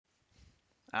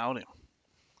outing.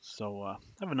 So I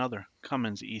have another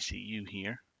Cummins ECU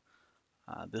here.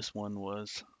 This one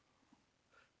was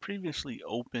previously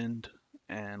opened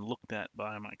and looked at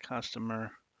by my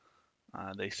customer.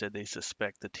 They said they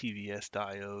suspect the TVS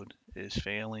diode is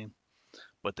failing,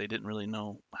 but they didn't really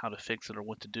know how to fix it or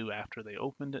what to do after they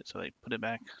opened it, so they put it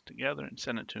back together and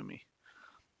sent it to me.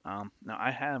 Now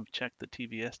I have checked the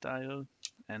TVS diode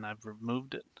and I've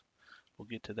removed it. We'll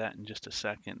get to that in just a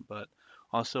second, but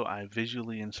also I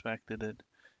visually inspected it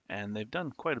and they've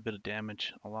done quite a bit of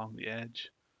damage along the edge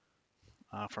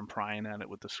from prying at it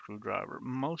with the screwdriver,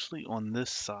 mostly on this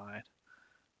side.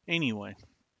 Anyway,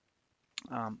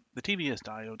 the TVS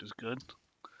diode is good.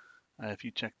 If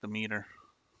you check the meter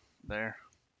there,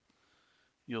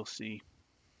 you'll see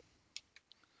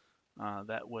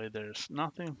that way there's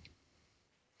nothing,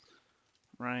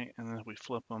 right? And then if we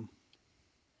flip them,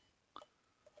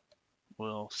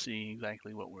 we'll see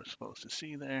exactly what we're supposed to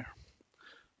see there.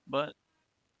 But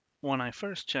when I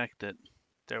first checked it,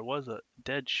 there was a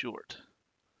dead short.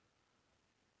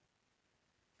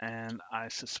 And I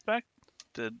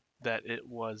suspected that it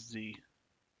was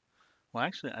well,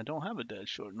 actually, I don't have a dead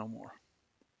short no more.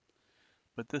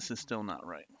 But this is still not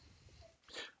right.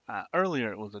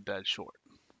 Earlier it was a dead short,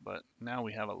 but now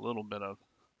we have a little bit of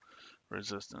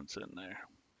resistance in there.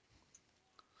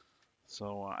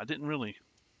 So I didn't really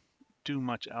do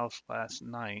much else last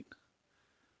night.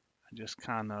 I just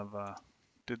kind of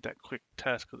did that quick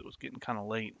test because it was getting kind of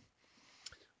late.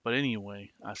 But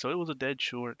anyway, so it was a dead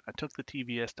short. I took the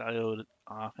TVS diode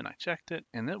off and I checked it,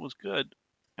 and it was good.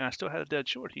 And I still had a dead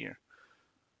short here.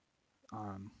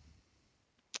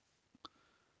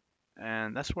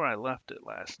 And that's where I left it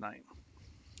last night.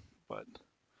 But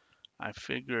I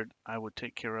figured I would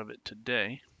take care of it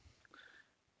today.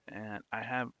 And I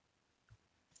have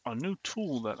a new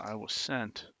tool that I was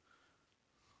sent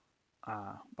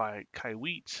by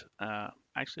Kaiwitz,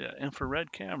 actually an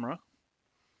infrared camera,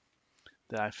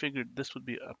 that I figured this would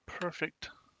be a perfect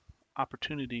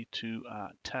opportunity to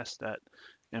test that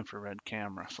infrared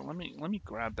camera. So let me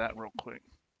grab that real quick.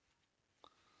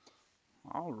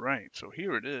 All right, so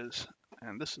here it is,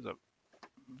 and this is a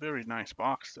very nice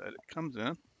box that it comes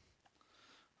in.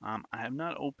 I have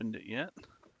not opened it yet.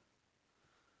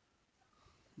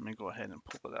 Let me go ahead and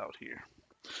pull it out here.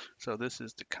 So this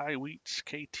is the Kaiwitz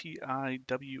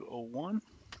KTI-W01.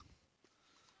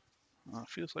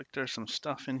 Feels like there's some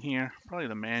stuff in here, probably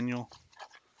the manual.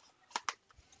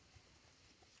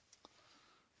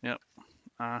 Yep,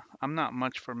 I'm not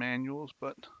much for manuals,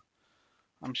 but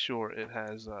I'm sure it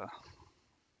has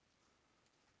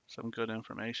some good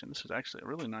information. This is actually a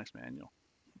really nice manual.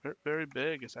 Very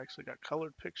big. It's actually got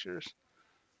colored pictures.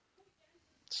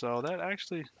 So that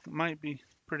actually might be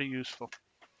pretty useful.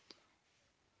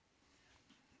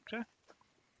 Okay.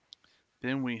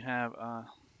 Then we have,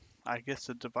 I guess,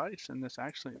 a device, and this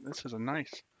is a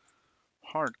nice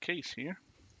hard case here.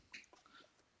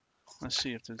 Let's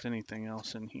see if there's anything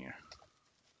else in here.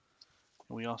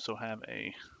 We also have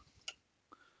a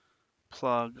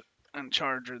plug and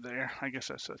charger there. I guess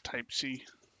that's a Type-C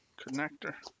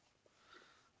connector.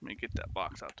 Let me get that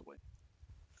box out the way.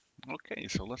 Okay,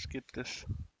 so let's get this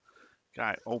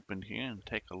guy opened here and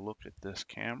take a look at this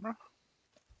camera.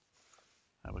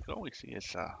 There we go. We see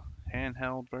it's a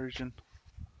handheld version,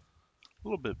 a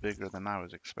little bit bigger than I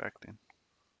was expecting.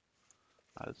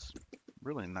 It's a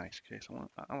really nice case.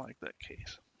 I like that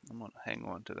case. I'm going to hang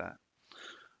on to that.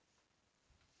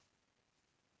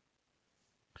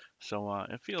 So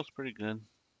it feels pretty good.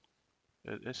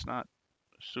 It's not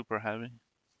super heavy.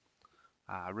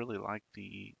 I really like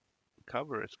the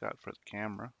cover it's got for the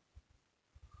camera.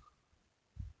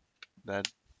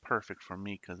 That's perfect for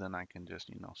me because then I can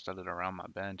just, set it around my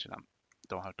bench and I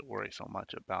don't have to worry so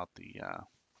much about the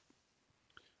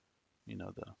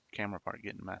the camera part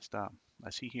getting messed up.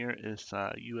 I see here is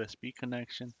a USB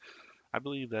connection. I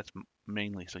believe that's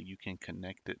mainly so you can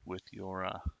connect it with your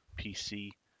PC.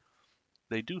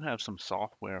 They do have some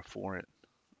software for it.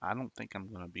 I don't think I'm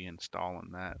going to be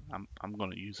installing that. I'm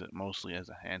going to use it mostly as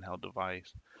a handheld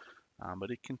device.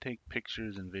 But it can take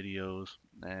pictures and videos,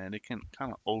 and it can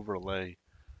kind of overlay,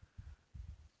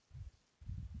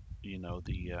 the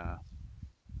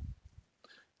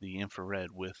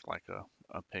infrared with like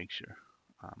a picture.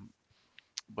 Um,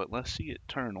 but let's see it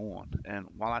turn on. And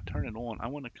while I turn it on, I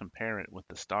want to compare it with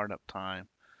the startup time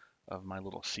of my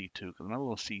little C2, because my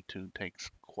little C2 takes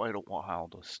quite a while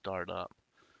to start up,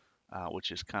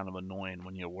 which is kind of annoying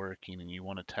when you're working and you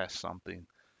want to test something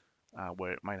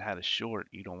where it might have had a short.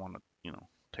 You don't want to,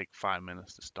 take 5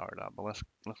 minutes to start up. But let's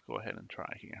go ahead and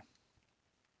try here.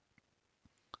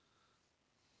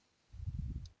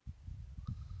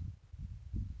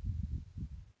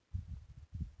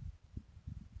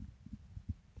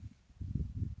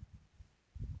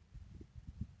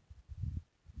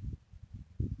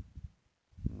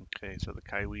 Okay, so the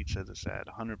Kaiwit says it's at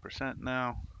 100%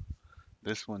 now.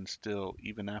 This one's still,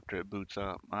 even after it boots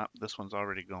up, this one's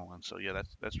already going. So yeah,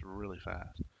 that's really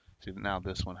fast. See, now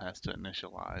this one has to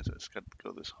initialize. It's got to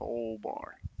go this whole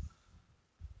bar.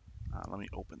 Let me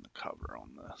open the cover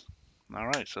on this. All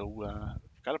right, so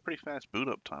got a pretty fast boot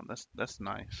up time. That's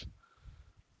nice.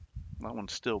 That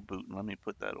one's still booting. Let me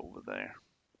put that over there.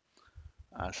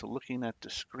 So looking at the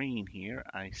screen here,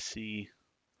 I see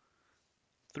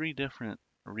three different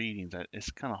readings.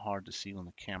 It's kind of hard to see on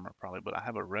the camera probably, but I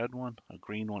have a red one, a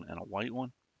green one, and a white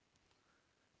one.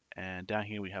 And down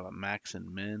here we have a max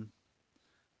and min.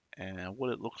 And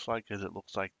what it looks like is it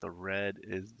looks like the red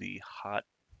is the hot,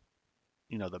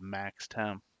 the max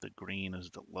temp. The green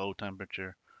is the low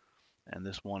temperature. And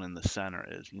this one in the center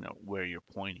is, where you're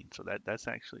pointing. So that's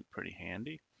actually pretty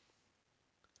handy.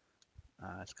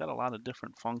 It's got a lot of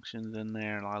different functions in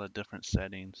there, a lot of different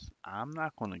settings. I'm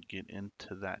not going to get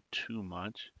into that too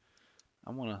much.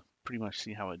 I want to pretty much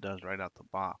see how it does right out the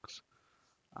box.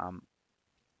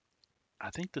 I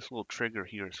think this little trigger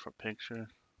here is for picture.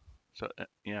 So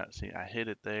yeah, see, I hit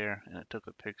it there and it took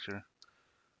a picture.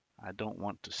 I don't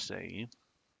want to save.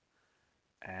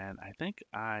 And I think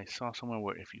I saw somewhere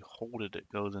where if you hold it, it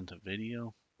goes into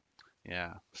video.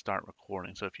 Yeah, start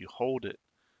recording. So if you hold it,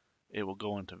 it will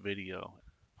go into video.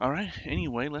 All right,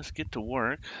 anyway, let's get to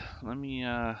work. Let me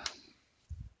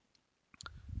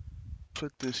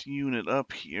put this unit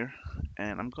up here,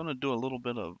 and I'm going to do a little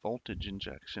bit of voltage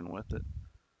injection with it.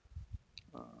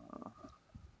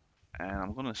 And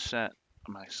I'm going to set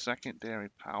my secondary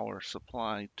power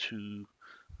supply to,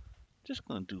 just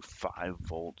going to do 5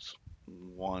 volts,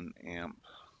 1 amp,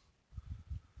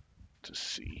 to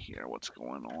see here what's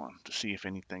going on, to see if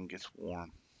anything gets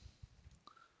warm.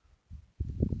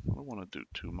 I don't want to do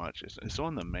too much. It's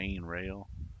on the main rail,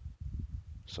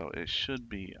 so it should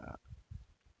be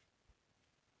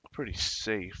pretty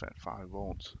safe at 5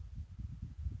 volts.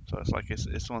 So it's like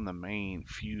it's on the main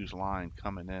fuse line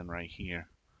coming in right here.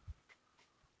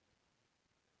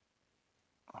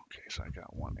 Okay, so I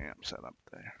got 1 amp set up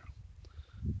there.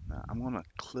 Now I'm going to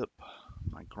clip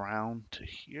my ground to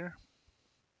here.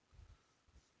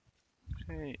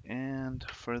 Okay, and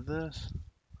for this,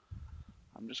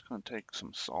 I'm just going to take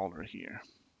some solder here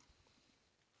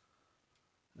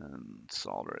and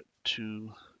solder it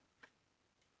to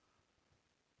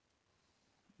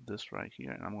this right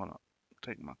here. And I'm going to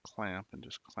take my clamp and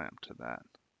just clamp to that.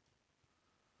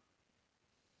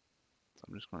 So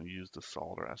I'm just going to use the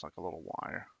solder as like a little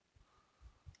wire.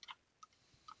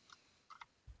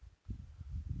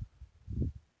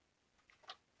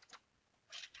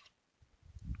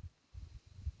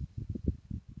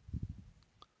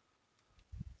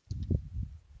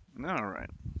 All right.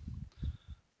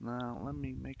 Now let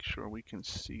me make sure we can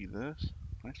see this.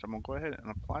 Next, I'm going to go ahead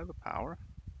and apply the power.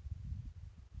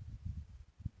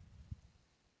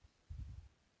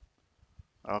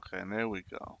 Okay, and there we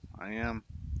go. I am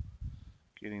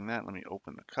getting that. Let me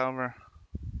open the cover.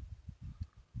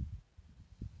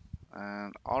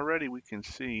 And already we can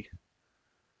see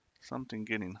something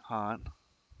getting hot.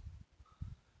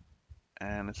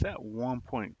 And it's at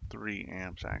 1.3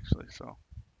 amps actually. So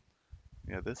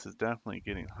yeah, this is definitely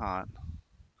getting hot.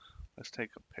 Let's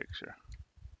take a picture.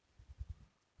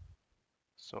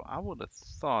 So I would have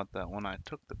thought that when I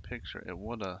took the picture, it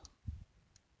would have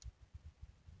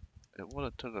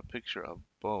took a picture of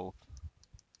both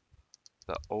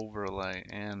the overlay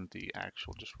and the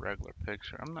actual just regular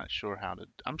picture. I'm not sure how to,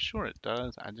 I'm sure it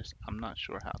does. I'm not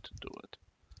sure how to do it.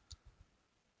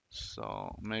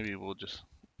 So maybe we'll just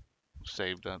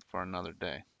save that for another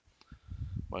day.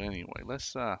 But anyway,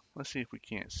 let's see if we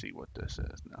can't see what this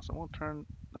is now. So we'll turn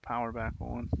the power back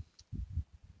on.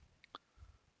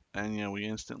 And yeah, we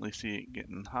instantly see it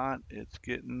getting hot. It's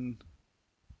getting,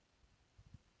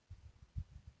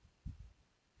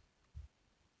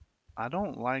 I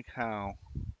don't like how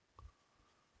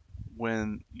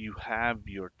when you have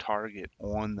your target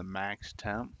on the max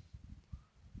temp,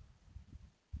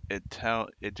 it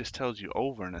just tells you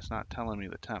over and it's not telling me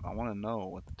the temp. I want to know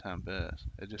what the temp is.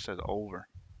 It just says over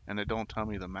and it don't tell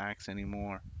me the max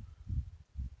anymore.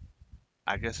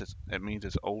 I guess it means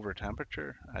it's over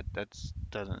temperature. That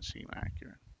doesn't seem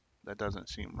accurate. That doesn't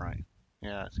seem right.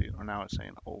 Yeah, see, or now it's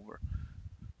saying over.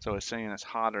 So it's saying it's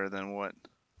hotter than what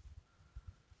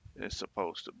it's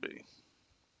supposed to be.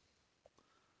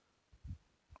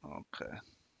 Okay.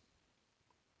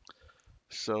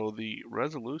 So the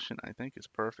resolution I think is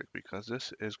perfect because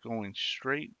this is going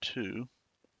straight to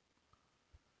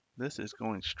this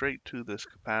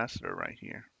capacitor right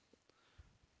here.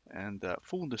 And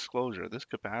full disclosure, this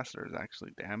capacitor is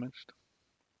actually damaged.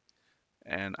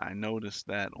 And I noticed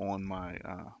that on my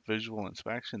visual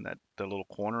inspection that the little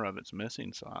corner of it's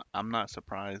missing, so I'm not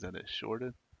surprised that it's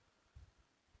shorted.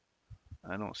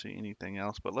 I don't see anything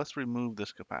else, but let's remove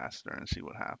this capacitor and see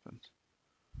what happens.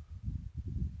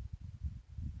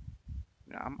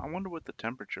 Yeah, I wonder what the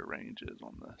temperature range is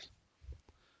on this.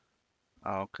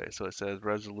 Oh, okay, so it says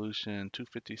resolution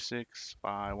 256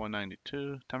 by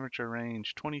 192, temperature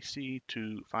range 20C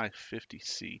to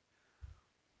 550C.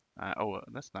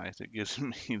 That's nice. It gives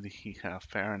me the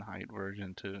Fahrenheit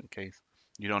version too, in case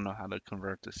you don't know how to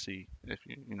convert to C if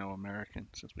you know American,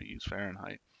 since we use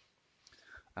Fahrenheit.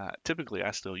 Typically,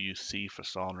 I still use C for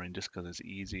soldering just because it's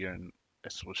easier and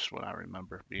it's just what I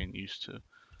remember being used to.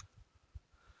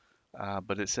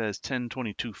 But it says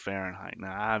 1022 Fahrenheit.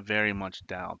 Now, I very much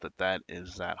doubt that that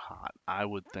is that hot. I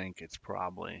would think it's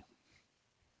probably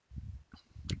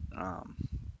um,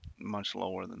 much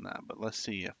lower than that. But let's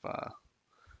see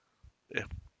if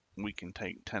we can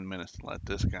take 10 minutes to let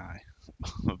this guy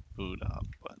boot up.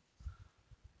 But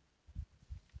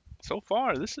so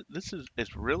far, this is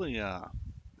it's really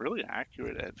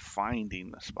accurate at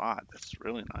finding the spot. That's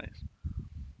really nice.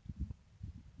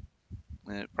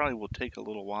 And it probably will take a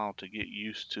little while to get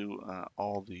used to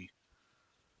all the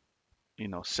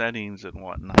settings and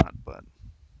whatnot. But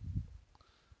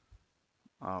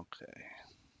okay.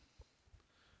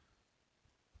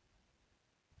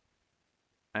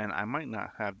 And I might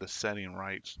not have the setting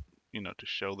right, to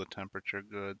show the temperature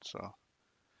good. So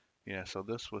yeah, so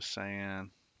this was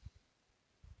saying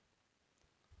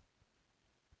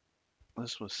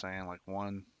like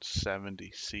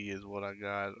 170C is what I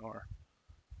got, or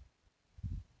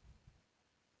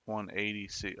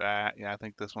 180C. Yeah, I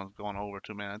think this one's going over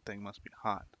too, man. That thing must be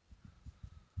hot.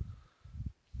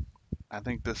 I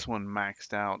think this one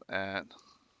maxed out at,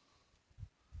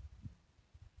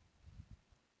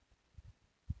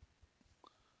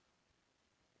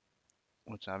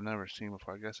 which I've never seen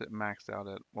before. I guess it maxed out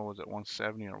at, what was it,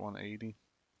 170 or 180?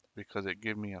 Because it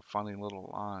gave me a funny little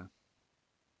line.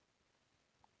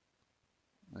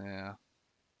 Yeah.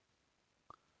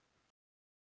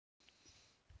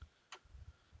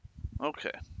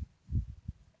 Okay.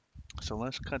 So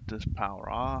let's cut this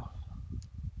power off.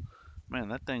 Man,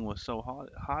 that thing was so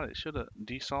hot it should have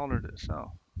desoldered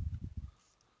itself.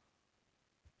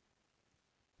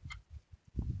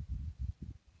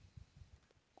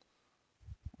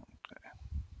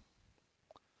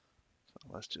 So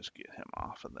let's just get him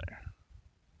off of there.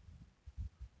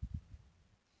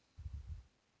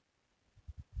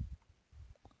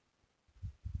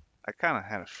 I kind of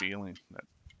had a feeling that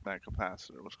that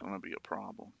capacitor was going to be a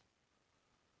problem,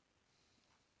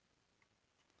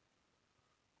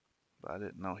 but I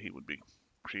didn't know he would be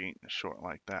creating a short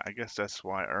like that. I guess that's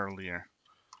why earlier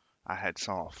I had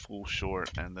saw a full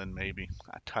short and then maybe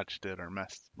I touched it or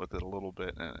messed with it a little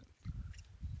bit and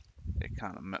it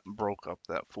kind of broke up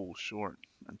that full short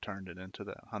and turned it into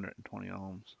that 120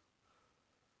 ohms.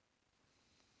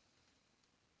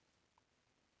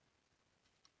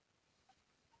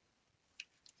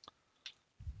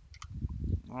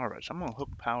 All right, so I'm gonna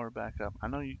hook power back up. I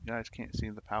know you guys can't see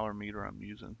the power meter I'm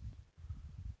using,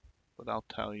 but I'll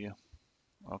tell you.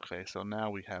 Okay, so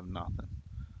now we have nothing.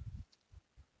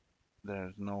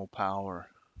 There's no power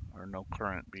or no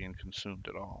current being consumed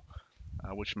at all,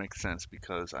 which makes sense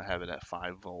because I have it at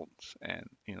 5 volts and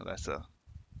that's a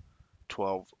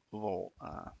 12 volt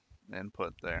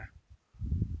input there.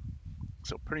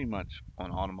 So pretty much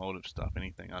on automotive stuff,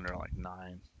 anything under like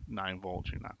 9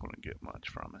 volts, you're not going to get much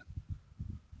from it.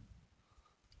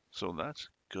 So that's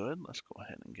good. Let's go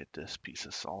ahead and get this piece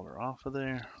of solder off of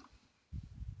there.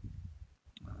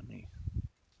 Let me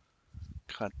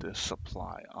cut this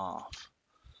supply off.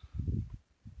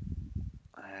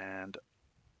 And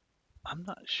I'm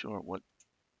not sure what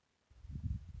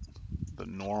the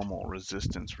normal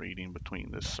resistance reading between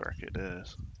this circuit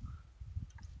is,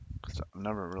 because I've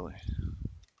never really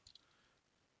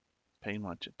paid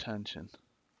much attention.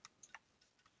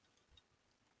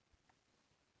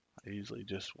 I usually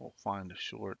just will find the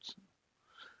shorts.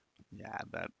 Yeah,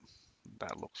 that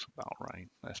looks about right.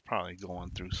 That's probably going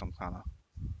through some kind of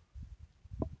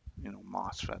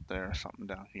MOSFET there or something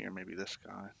down here. Maybe this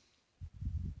guy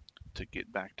to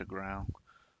get back to ground.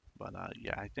 But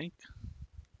yeah, I think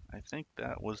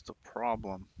that was the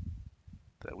problem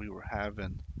that we were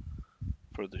having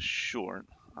for the short.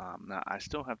 Now I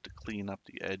still have to clean up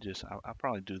the edges. I'll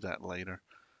probably do that later.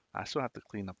 I still have to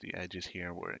clean up the edges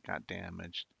here where it got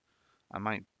damaged. I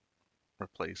might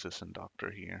replace this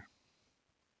inductor here.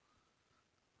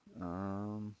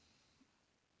 Um,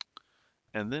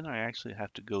 and then I actually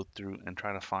have to go through and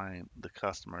try to find the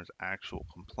customer's actual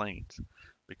complaints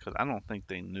because I don't think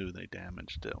they knew they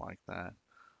damaged it like that.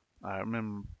 I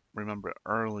remember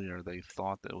earlier they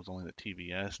thought that it was only the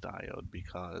TVS diode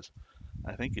because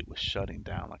I think it was shutting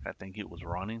down. Like I think it was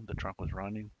running, the truck was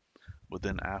running, but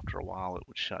then after a while it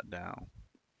would shut down,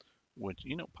 which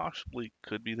possibly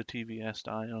could be the TVS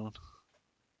diode.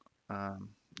 Um,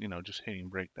 just hitting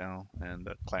breakdown and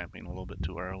clamping a little bit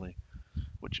too early,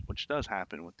 which does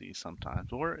happen with these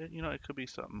sometimes. Or it could be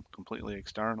something completely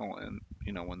external, and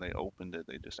when they opened it,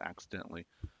 they just accidentally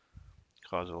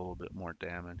caused a little bit more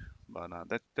damage. But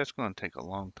that's going to take a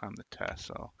long time to test,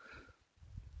 so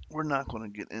we're not going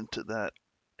to get into that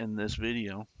in this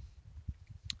video.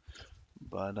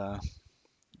 But I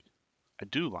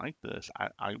do like this.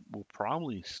 I will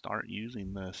probably start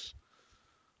using this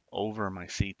over my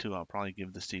C2. I'll probably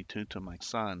give the C2 to my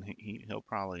son. He'll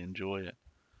probably enjoy it.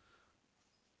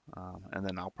 And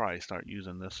then I'll probably start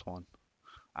using this one.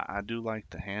 I do like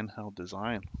the handheld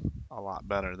design a lot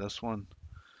better. This one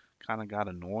kind of got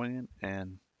annoying,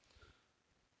 and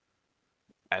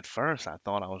at first I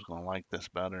thought I was going to like this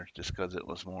better just because it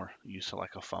was more used to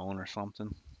like a phone or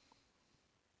something.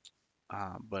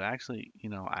 But actually,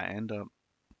 I end up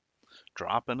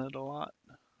dropping it a lot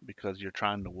because you're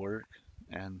trying to work,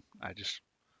 and I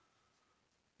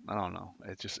don't know.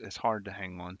 It's hard to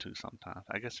hang on to sometimes.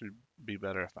 I guess it'd be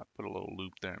better if I put a little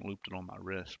loop there and looped it on my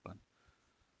wrist, but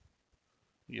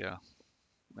yeah,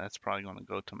 that's probably going to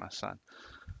go to my son.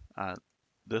 Uh,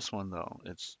 this one though,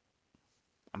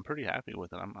 I'm pretty happy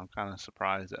with it. I'm kind of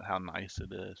surprised at how nice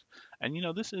it is. And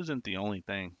this isn't the only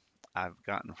thing I've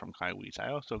gotten from Kaiweets.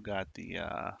 I also got the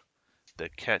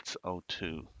Kets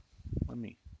O2. Let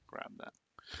me grab that.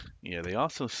 Yeah, they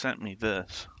also sent me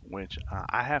this, which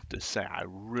I have to say I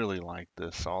really like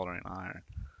this soldering iron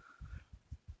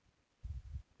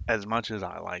as much as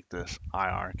I like this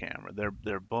IR camera.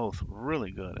 They're both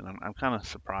really good, and I'm kind of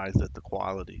surprised at the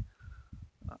quality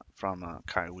from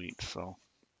Kaiweets. So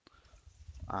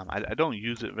I don't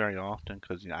use it very often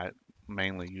because I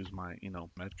mainly use my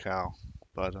Medcal,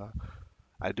 but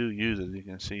I do use it. As you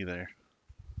can see there,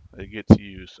 it gets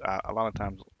used. A lot of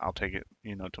times I'll take it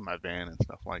to my van and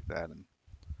stuff like that and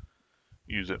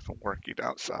use it for working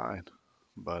outside.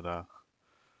 But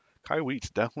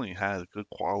Kaiweets definitely has good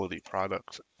quality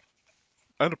products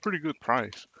at a pretty good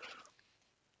price.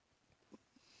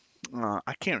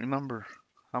 I can't remember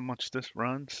how much this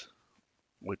runs,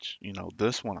 which,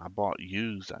 this one I bought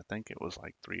used. I think it was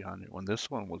like 300. When this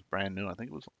one was brand new, I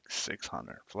think it was like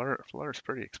 600. Fluor's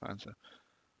pretty expensive.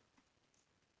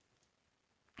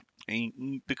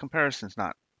 And the comparison's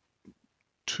not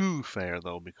too fair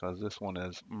though, because this one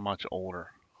is much older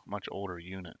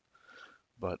unit.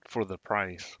 But for the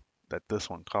price that this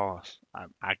one costs,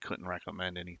 I couldn't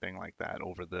recommend anything like that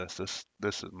over this.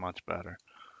 This is much better.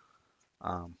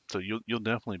 So you'll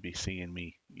definitely be seeing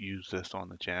me use this on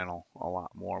the channel a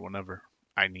lot more whenever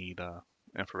I need a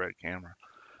infrared camera.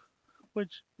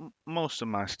 Which most of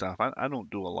my stuff I don't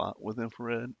do a lot with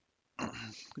infrared,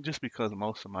 just because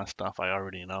most of my stuff I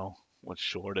already know what's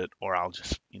shorted, or I'll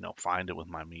just find it with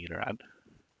my meter. I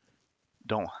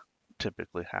don't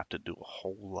typically have to do a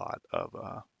whole lot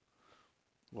of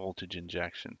voltage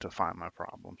injection to find my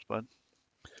problems, but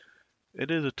it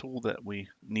is a tool that we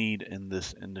need in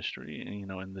this industry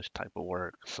and in this type of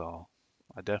work. So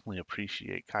I definitely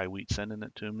appreciate Kaiweet sending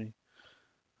it to me.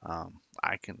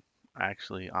 I can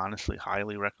actually honestly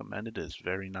highly recommend it. It's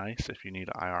very nice if you need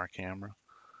an IR camera.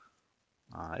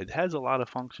 It has a lot of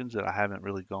functions that I haven't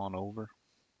really gone over.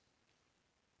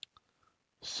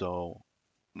 So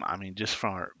I mean, just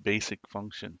from our basic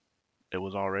function, it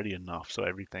was already enough. So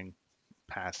everything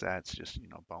past that's just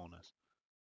bonus.